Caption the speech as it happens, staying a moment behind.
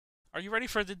Are you ready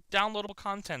for the downloadable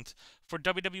content for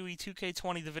WWE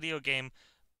 2K20, the video game,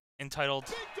 entitled...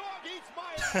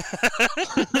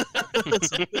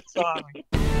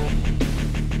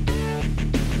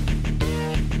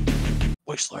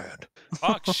 Wasteland.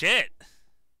 Fuck, shit.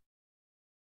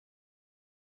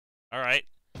 Alright.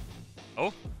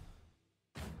 Oh.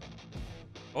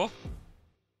 Oh.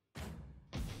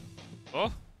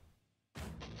 Oh.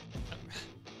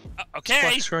 Okay,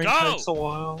 Structuring go! takes a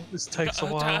while. This takes a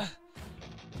while.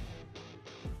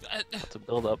 It's a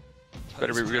build-up.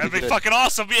 Better be really good. Fucking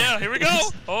awesome, yeah, here we go!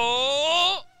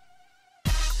 Oh!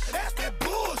 That's that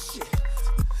bullshit.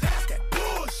 That's that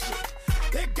bullshit.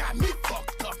 They got me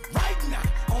fucked up right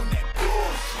now on that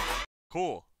bullshit.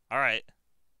 Cool. Alright.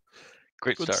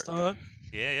 Great Good start. start.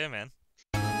 Yeah, man.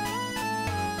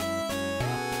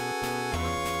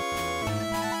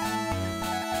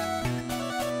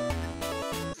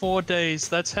 Four days.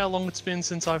 That's how long it's been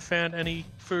since I found any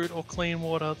food or clean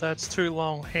water. That's too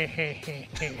long. I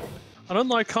don't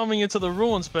like coming into the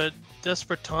ruins, but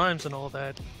desperate times and all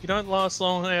that. You don't last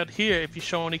long out here if you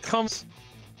show any comes.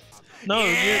 No,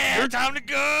 yeah, you're time to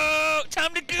go!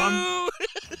 Time to go!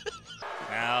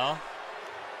 Now,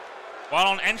 while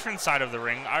on entrance side of the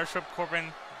ring, Irish Rip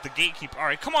Corbin, the gatekeeper.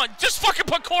 Alright, come on, just fucking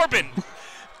put Corbin!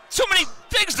 Too many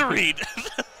things to read!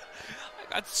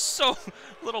 I got so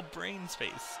little brain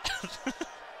space.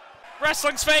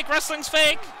 Wrestling's fake, wrestling's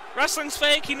fake! Wrestling's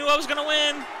fake, he knew I was gonna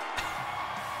win!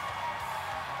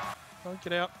 Oh,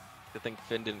 get out. Good thing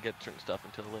Finn didn't get certain stuff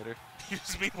until later.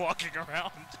 Just me walking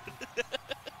around.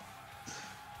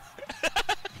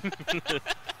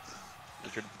 I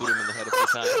tried to boot him in the head a few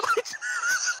times.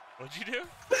 What'd you do?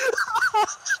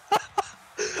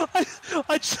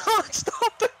 I charged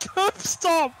off the curb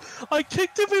stomp! I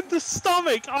kicked him in the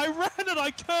stomach! I ran and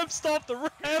I curb stomped the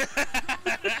ref!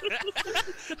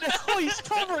 Now he's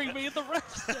covering me and the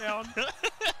ref's down!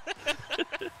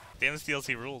 Damn, this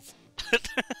DLC rules.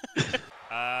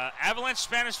 Avalanche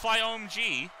Spanish Fly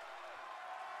OMG.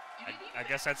 I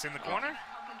guess that's in the corner?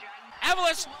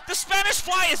 Avalanche! The Spanish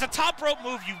Fly is a top rope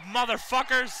move, you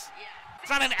motherfuckers! It's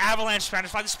not an Avalanche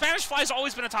Spanish Fly. The Spanish Fly has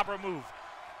always been a top rope move.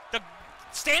 The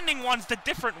standing one's the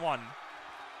different one.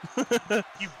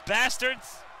 You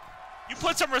bastards! You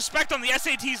put some respect on the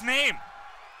SAT's name!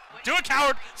 Do it,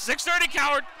 coward! 630,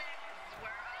 coward!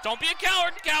 Don't be a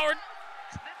coward, coward!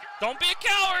 Don't be a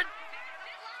coward!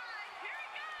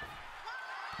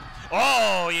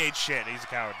 Oh, he ate shit. He's a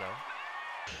coward, though.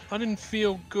 I didn't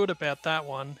feel good about that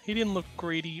one. He didn't look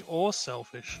greedy or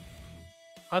selfish.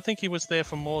 I think he was there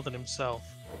for more than himself.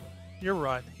 You're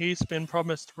right, he's been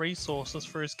promised resources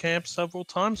for his camp several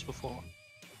times before.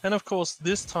 And of course,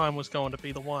 this time was going to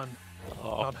be the one.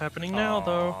 Oh. Not happening now,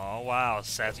 though. Oh, wow,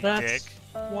 sassy dick.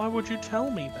 Why would you tell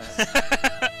me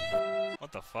that?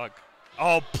 What the fuck?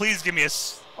 Oh, please give me a...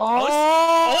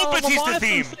 Oh, Batista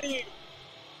Leviathan theme!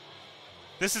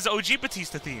 This is OG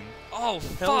Batista theme. Oh,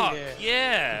 Hell fuck,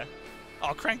 yeah.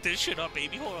 I'll crank this shit up,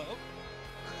 baby, hold up.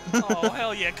 Oh,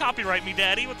 hell yeah, copyright me,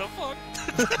 daddy, what the fuck?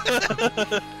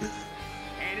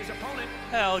 And his opponent.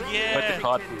 Hell Like yeah. the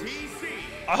cod boost.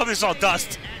 I hope this is all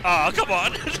dust. Oh, come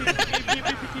on. Pew,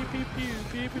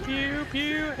 pew, pew,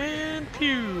 pew, and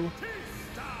pew.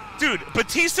 Dude,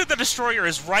 Batista the Destroyer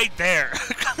is right there.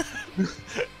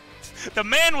 The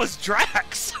man was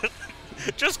Drax.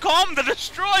 Just call him the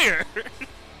Destroyer.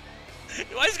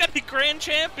 Why he's gotta be Grand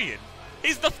Champion?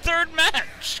 He's the third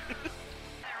match.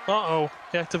 Uh-oh,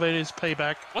 he activated his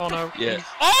payback. What oh the no. Yeah.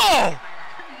 Oh!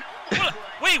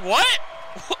 Wait, what?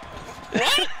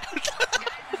 What?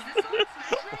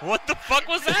 What the fuck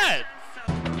was that?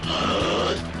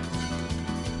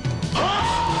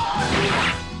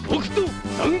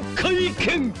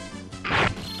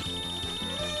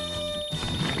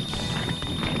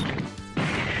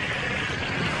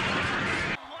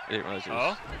 I didn't realize it Oh?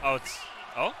 was... Oh, it's...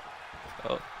 Oh?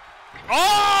 Oh.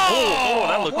 Oh! Oh,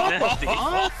 that looked nasty.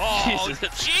 Oh,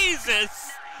 Jesus.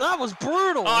 Jesus! That was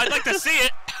brutal! Oh, I'd like to see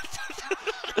it.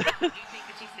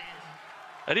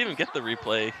 I didn't even get the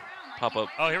replay pop-up.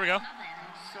 Oh, here we go.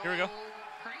 Here we go.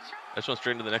 I just went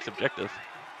straight into the next objective.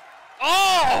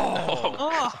 Oh!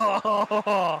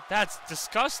 Oh. That's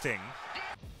disgusting.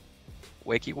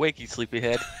 Wakey, wakey,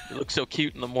 sleepyhead. You look so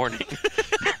cute in the morning.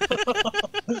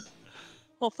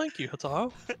 Well, thank you,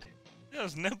 Hataro.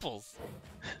 Those nipples.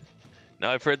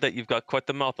 Now I've heard that you've got quite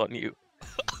the mouth on you.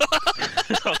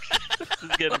 This is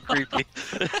getting creepy.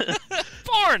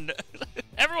 Porn!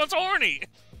 Everyone's horny!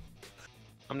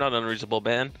 I'm not an unreasonable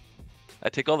man. I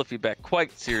take all the feedback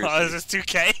quite seriously. Oh, is this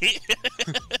 2K?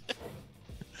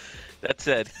 That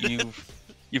said,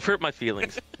 you've hurt my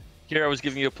feelings. Here I was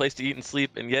giving you a place to eat and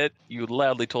sleep, and yet you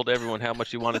loudly told everyone how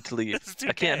much you wanted to leave. This is 2K.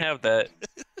 I can't have that.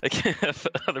 I can't have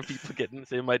other people getting the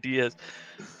same ideas.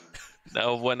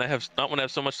 No, not when I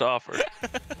have so much to offer.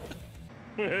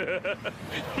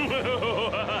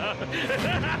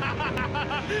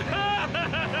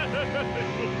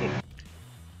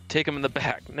 Take him in the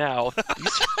back now.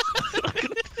 Fucking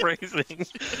phrasing.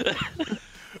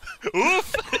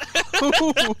 Oof!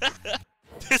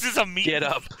 This is a meat. Get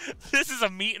up. This is a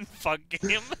meat and fuck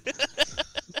game.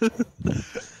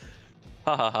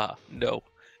 Ha ha ha. No.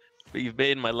 But you've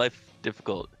made my life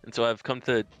difficult, and so I've come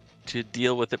to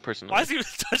deal with it personally. Why is he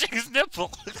touching his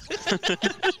nipple?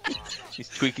 He's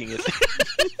tweaking it.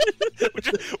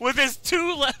 with his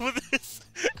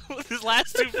with his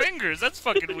last two fingers. That's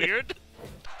fucking weird.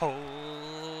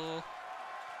 Oh.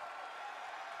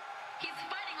 He's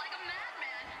fighting like a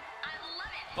madman. I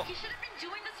love it. Oh. He should have been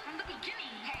doing this from the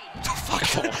beginning. Hey. Fuck.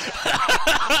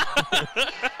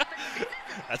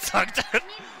 That sucked. I mean,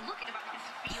 look about his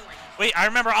feelings. Wait, I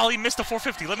remember Ali missed a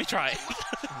 450. Let me try. Why didn't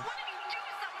he do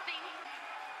something?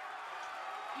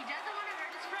 He doesn't want to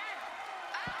hurt his friend.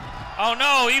 Oh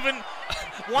no, even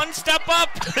one step up.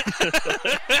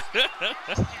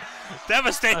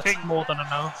 Devastating. That's more than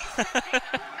enough.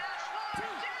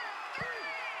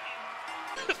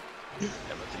 Yeah,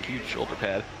 that's a huge shoulder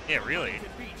pad. Yeah, really.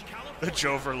 The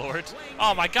Joverlord.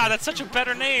 Oh my god, that's such a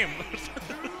better name.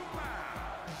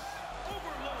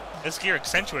 This gear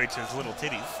accentuates his little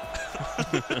titties.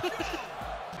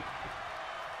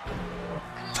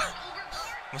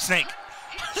 I'm a snake.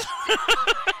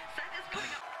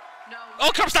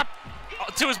 Oh, come stop! Oh,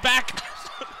 to his back.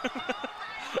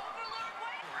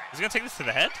 Is he gonna take this to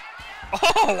the head?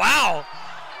 Oh, wow!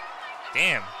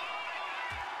 Damn.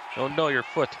 Oh no, your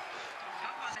foot.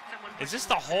 Is this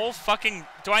the whole fucking...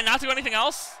 Do I not do anything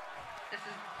else?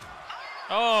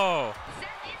 Oh.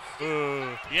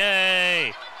 Ooh.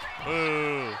 Yay.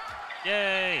 Ooh.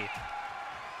 Yay.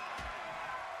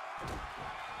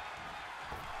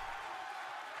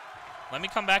 Let me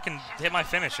come back and hit my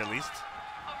finish at least.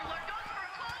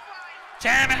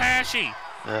 Tanahashi!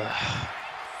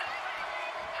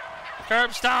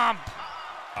 Curb stomp!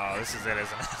 Oh, this is it,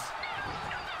 isn't it?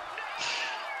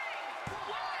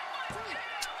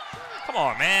 Come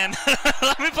on, man.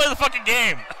 Let me play the fucking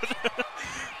game.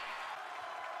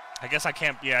 I guess I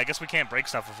can't, yeah, I guess we can't break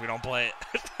stuff if we don't play it.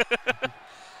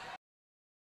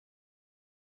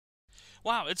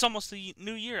 Wow, it's almost the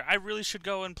new year. I really should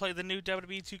go and play the new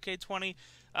WWE 2K20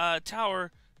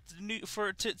 tower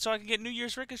so I can get New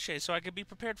Year's Ricochet, so I can be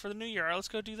prepared for the new year. All right, let's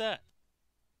go do that.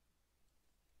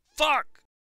 Fuck!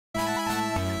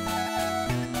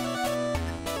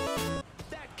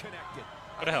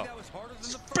 What the hell?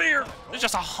 Spear! There's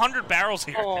just 100 barrels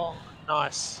here. Oh,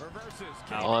 nice.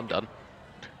 Oh, I'm done.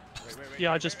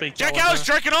 Yeah, I just beat Jack Joe Allen's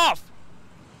jerking off!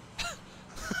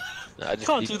 I just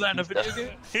Can't beat do that in a you. video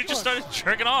game. He just started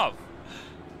jerking off.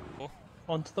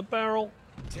 Onto the barrel.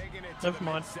 Never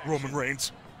mind. Roman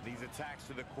Reigns. These attacks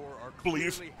to the core are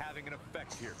Believe. clearly having an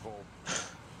effect here, Cole.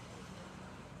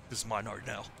 This is mine art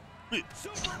now.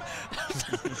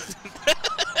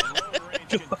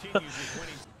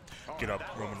 Get up,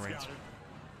 Roman Reigns.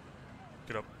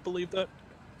 Get up. Believe that.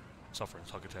 Suffering,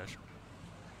 Succotash.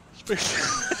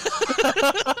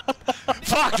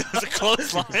 Fuck, that was a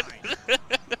clothesline.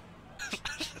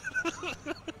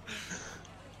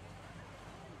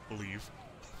 Believe.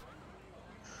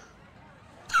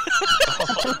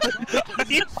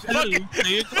 You fucking...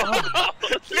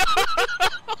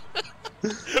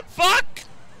 Fuck!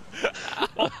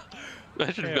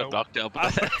 I should have got knocked out by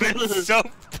I'm that. so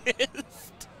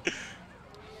pissed.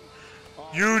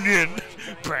 Union.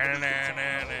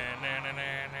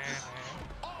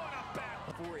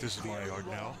 This is my yard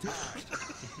now.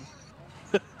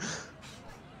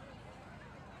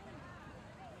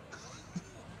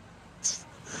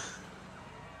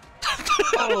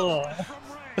 Oh,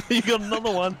 you got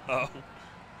another one. Oh.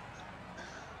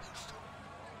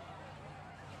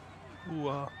 Ooh,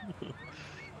 Round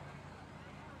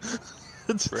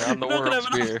the You're not world gonna have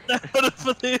spear. enough stamina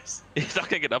for this. He's not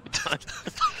gonna get up in time.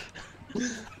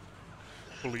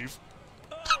 Believe.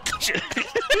 You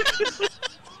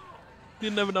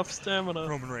didn't have enough stamina.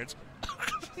 Roman Reigns.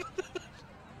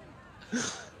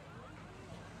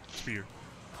 Spear.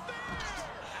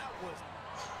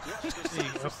 There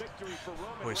you go.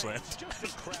 Wasteland.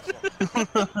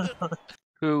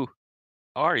 Who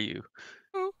are you?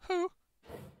 Who?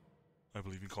 I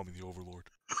believe you can call me the Overlord.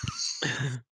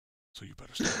 So you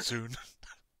better start soon.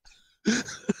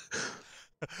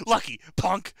 Lucky,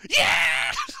 punk.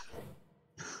 Yeah!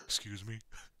 Excuse me.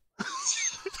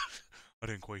 I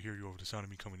didn't quite hear you over the sound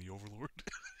of me coming to the Overlord.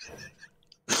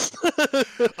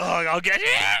 Oh, I'll get you!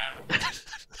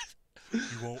 You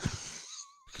won't.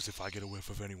 Because if I get a whiff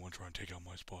of anyone trying to take out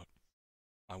my spot,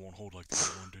 I won't hold like the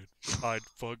other one did. Hide,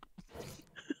 fuck.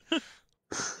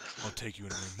 I'll take you in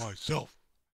the ring myself.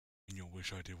 And you'll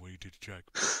wish I did what you did to Jack.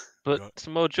 But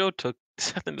Samoa Joe took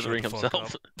Seth into the Shut ring the fuck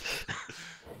himself.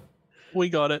 We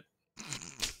got it.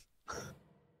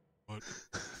 What?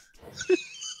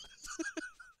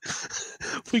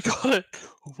 We got it.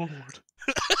 Overlord.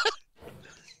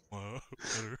 Better.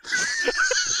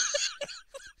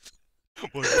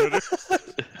 What, better?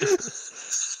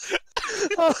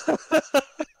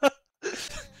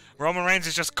 Roman Reigns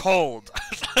is just cold.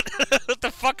 What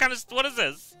the fuck kind of... What is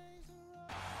this?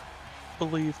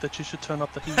 Believe that you should turn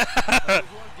up the heat. I'm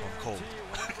cold.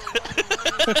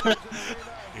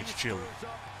 It's chilly.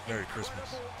 Merry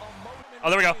Christmas. Oh,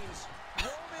 there we go.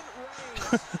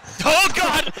 Oh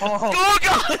god! Oh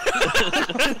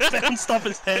god! Bounced off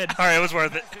his head. Alright, it was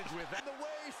worth it.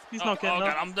 He's not getting oh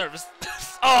up. god, I'm nervous.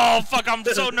 Oh fuck, I'm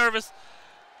so nervous.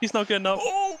 He's not getting up.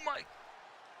 Oh my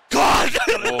god!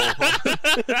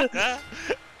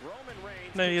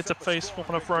 Now you get to face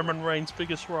one of Roman Reigns'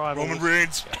 biggest rivals. Roman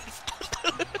Reigns.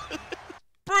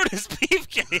 Brutus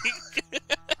Beefcake.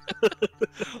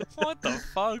 What the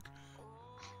fuck?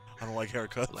 I don't like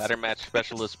haircuts. Ladder match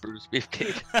specialist Brutus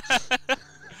Beefcake.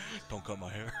 Don't cut my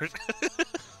hair.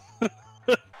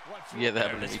 Yeah, that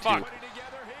happened to me Fuck. too.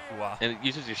 Wow. And it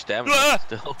uses your stamina Ah!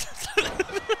 still.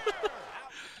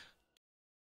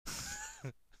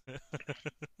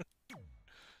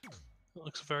 It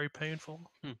looks very painful.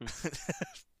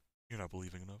 You're not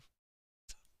believing enough.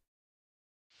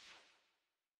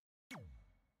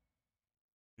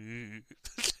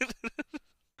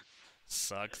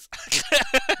 Sucks.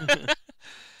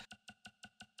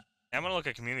 I'm gonna look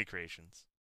at community creations.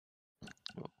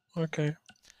 Okay.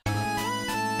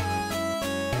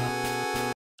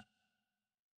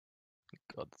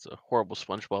 God, that's a horrible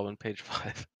SpongeBob on page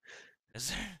 5.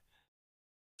 Is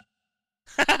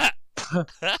there?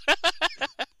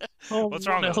 Oh, What's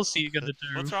wrong what with else are you gonna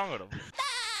do? What's wrong with him?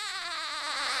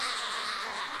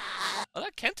 Oh,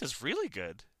 that Kent is really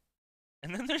good.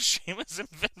 And then there's Sheamus and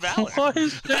Finn Balor. Why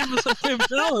is Sheamus and Finn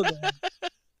Balor there?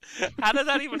 How did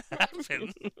that even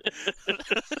happen?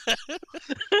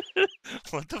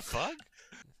 What the fuck?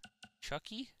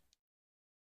 Chucky?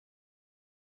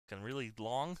 Getting really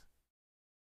long?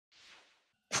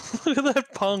 Look at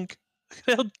that punk.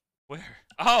 Look at Where?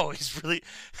 Oh, he's really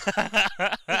how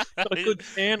a good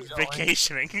fan he's going.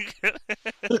 vacationing.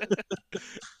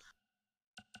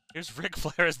 Here's Ric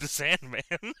Flair as the Sandman.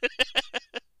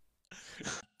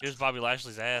 Here's Bobby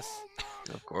Lashley's ass.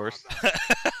 Of course.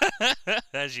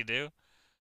 As you do.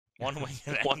 One wing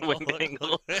and One wing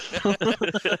angle.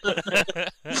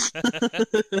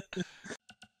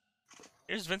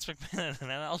 Here's Vince McMahon in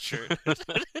an NL shirt.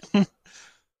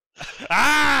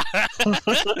 Ah!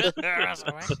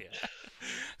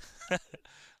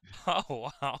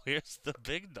 Oh wow, here's the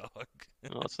big dog.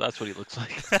 Oh, so that's what he looks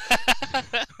like.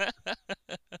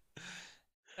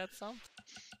 That's something.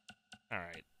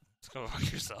 Alright, let's go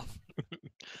fuck yourself.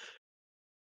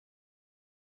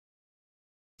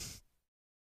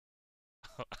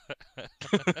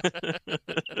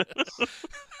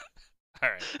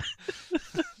 Alright.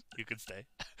 You can stay.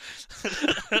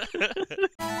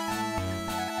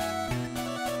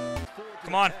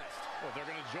 Come on.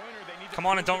 Come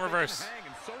on and don't reverse.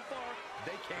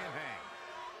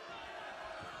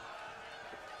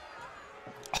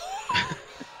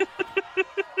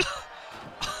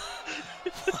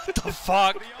 What the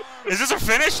fuck? Is this a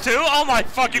finish too? Oh my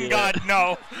fucking god,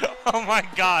 no. Oh my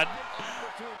god.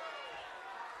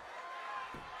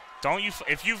 Don't you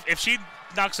if she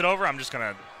knocks it over, I'm just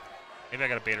gonna maybe I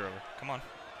gotta bait her over. Come on.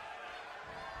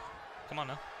 Come on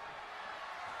now.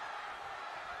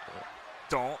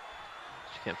 Don't.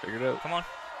 She can't figure it out. Come on.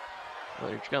 Oh,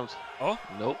 here she comes. Oh.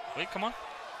 Nope. Wait, come on.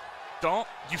 Don't.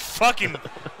 You fucking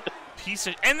piece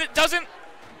of... And it doesn't...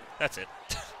 That's it.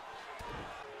 She's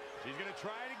gonna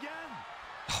try it again.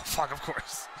 Oh, fuck, of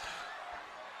course.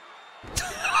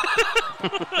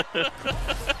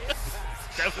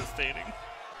 Devastating.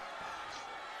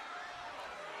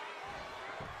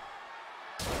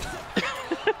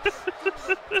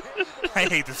 I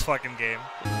hate this fucking game.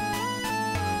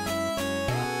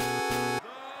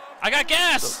 I got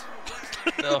gas!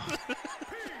 No.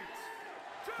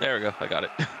 There we go. I got it.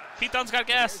 Pete Dunne's got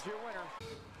gas.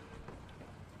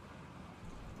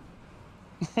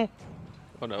 Oh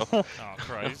no. Oh,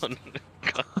 Christ.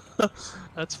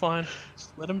 That's fine.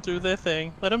 Just let them do their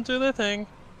thing. Let them do their thing.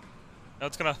 No,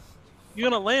 it's gonna... You're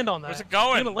gonna land on that. Where's it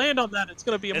going? You're gonna land on that. It's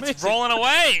gonna be amazing. It's rolling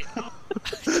away.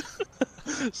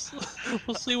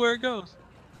 We'll see where it goes.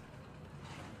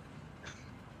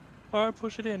 All right,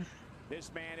 push it in.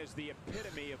 This man is the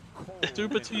epitome of cold. Do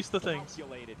Batista and things.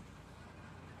 calculated.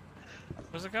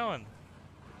 Where's it going?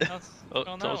 Oh, it's Oh,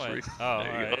 going tell that us way. where- Oh,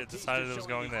 there you alright. go. It decided it was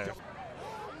going there.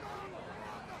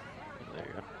 There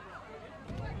you go.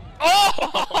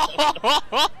 Oh!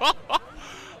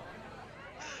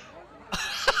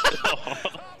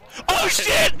 Oh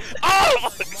shit! Oh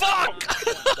fuck!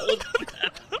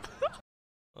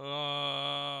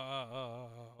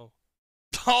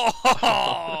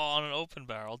 Oh, on an open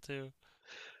barrel too.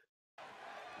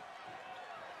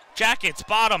 Jackets,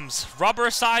 bottoms, rubber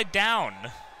side down.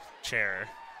 Chair.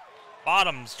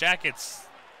 Bottoms, jackets,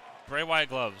 Bray Wyatt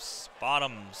gloves,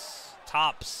 bottoms,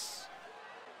 tops.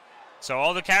 So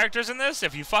all the characters in this,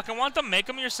 if you fucking want them, make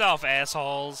them yourself,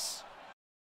 assholes.